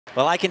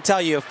Well, I can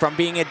tell you from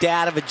being a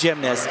dad of a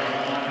gymnast,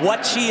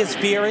 what she is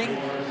fearing,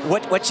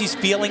 what she's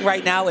feeling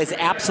right now is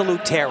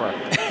absolute terror.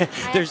 I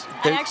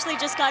actually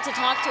just got to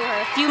talk to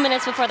her a few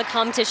minutes before the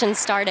competition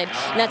started,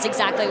 and that's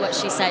exactly what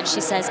she said.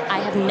 She says, I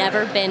have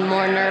never been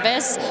more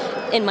nervous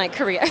in my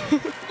career.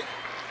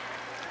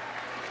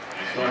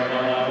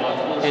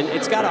 And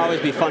it's got to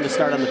always be fun to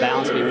start on the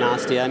balance beam,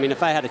 Nastia. I mean,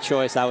 if I had a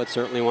choice, I would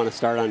certainly want to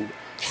start on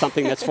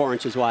something that's 4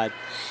 inches wide.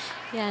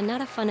 Yeah,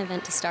 not a fun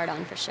event to start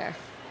on for sure.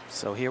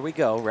 So here we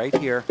go, right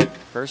here.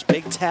 First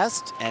big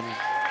test, and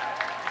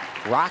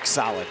rock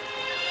solid.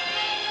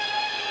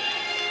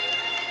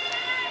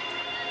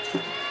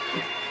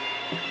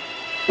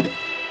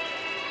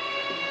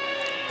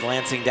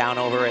 Glancing down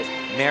over at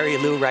Mary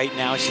Lou right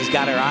now. She's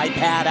got her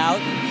iPad out.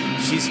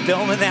 She's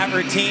filming that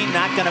routine,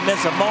 not going to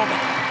miss a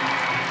moment.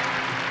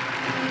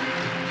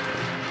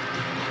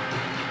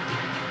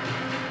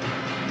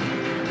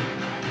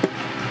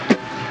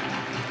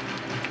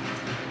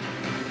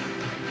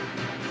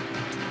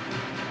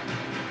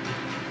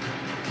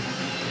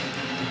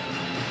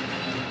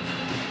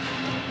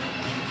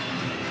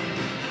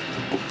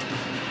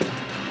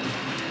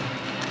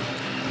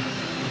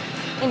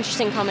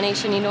 Interesting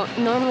combination. You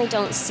normally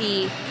don't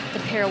see the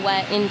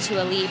pirouette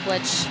into a leap,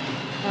 which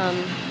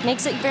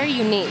makes it very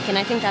unique, and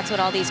I think that's what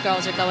all these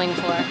girls are going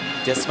for.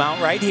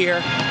 Dismount right here.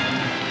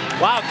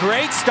 Wow,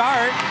 great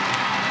start.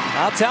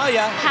 I'll tell you.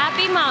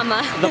 Happy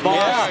mama. The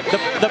boss,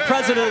 the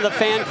president of the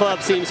fan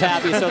club seems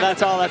happy, so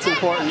that's all that's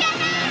important.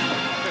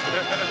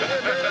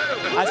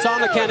 I saw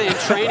McKenna in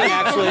training,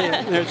 actually.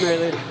 There's Mary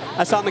Lou.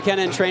 I saw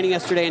McKenna in training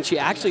yesterday, and she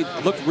actually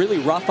looked really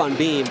rough on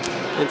beam.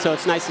 And so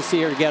it's nice to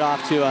see her get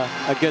off to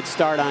a good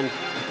start on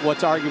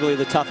what's arguably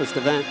the toughest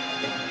event.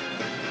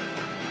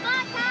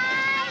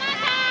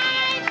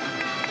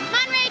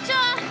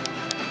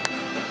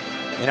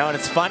 You know, and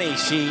it's funny,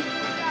 she,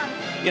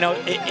 you know,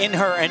 in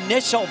her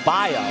initial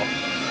bio,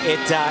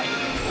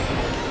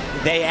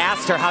 they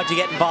asked her, how'd you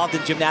get involved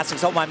in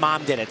gymnastics? Oh, my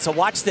mom did it. So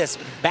watch this.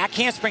 Back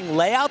handspring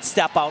layout,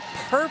 step out,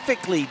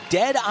 perfectly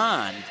dead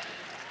on.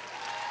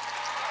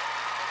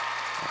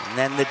 And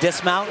then the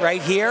dismount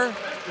right here,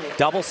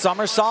 double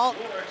somersault.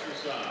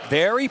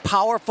 Very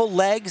powerful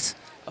legs,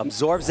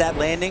 absorbs that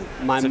landing.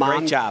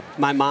 Great job.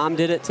 My mom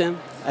did it, Tim.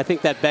 I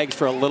think that begs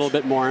for a little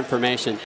bit more information.